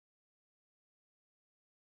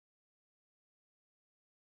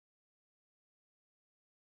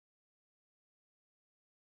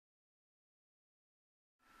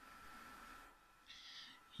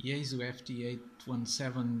Yaesu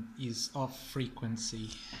FT-817 is off frequency.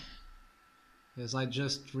 As I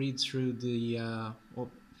just read through the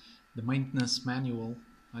maintenance manual,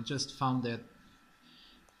 I just found that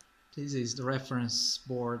this is the reference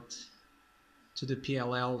board to the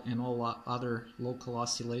PLL and all other local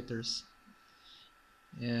oscillators.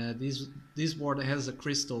 This board has a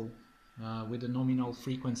crystal with a nominal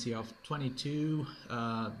frequency of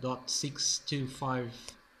 22.625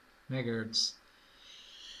 megahertz,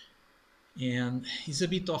 and it's a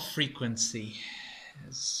bit off frequency.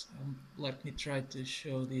 Let me try to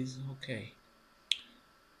show this. Okay,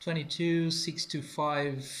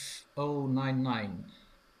 22.625.099.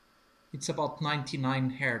 It's about 99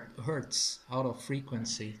 hertz out of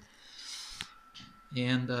frequency,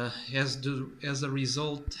 and as a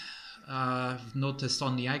result, I've noticed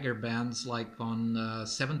on the higher bands, like on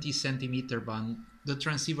 70 centimeter band, the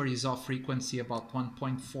transceiver is off frequency about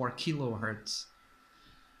 1.4 kilohertz,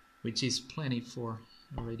 which is plenty for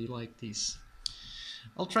already like this.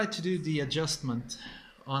 I'll try to do the adjustment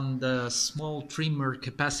on the small trimmer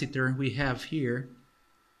capacitor we have here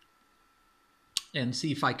and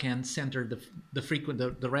see if I can center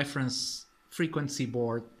the reference frequency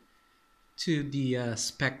board to the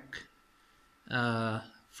spec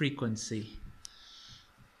frequency.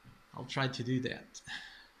 I'll try to do that.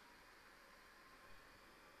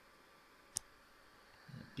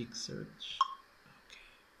 Big search.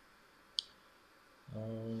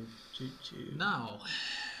 Okay. Now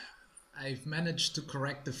I've managed to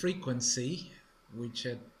correct the frequency, which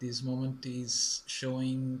at this moment is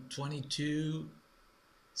showing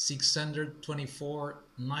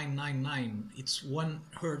 22.624.999. It's 1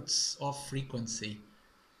 hertz off frequency.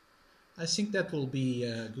 I think that will be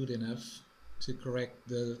good enough to correct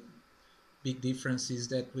the big differences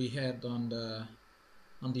that we had on the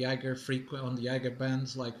higher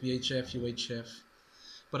bands like VHF, UHF,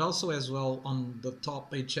 but also as well on the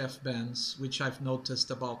top HF bands, which I've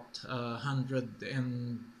noticed about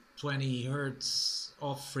 120 hertz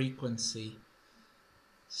off frequency.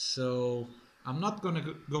 So I'm not going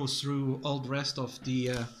to go through all the rest of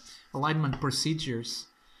the alignment procedures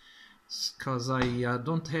because I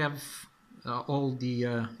don't have all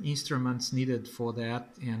the instruments needed for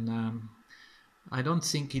that, and I don't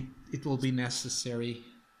think it will be necessary.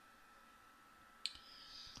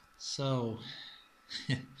 So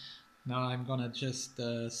now I'm gonna just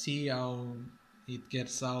see how it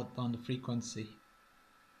gets out on the frequency.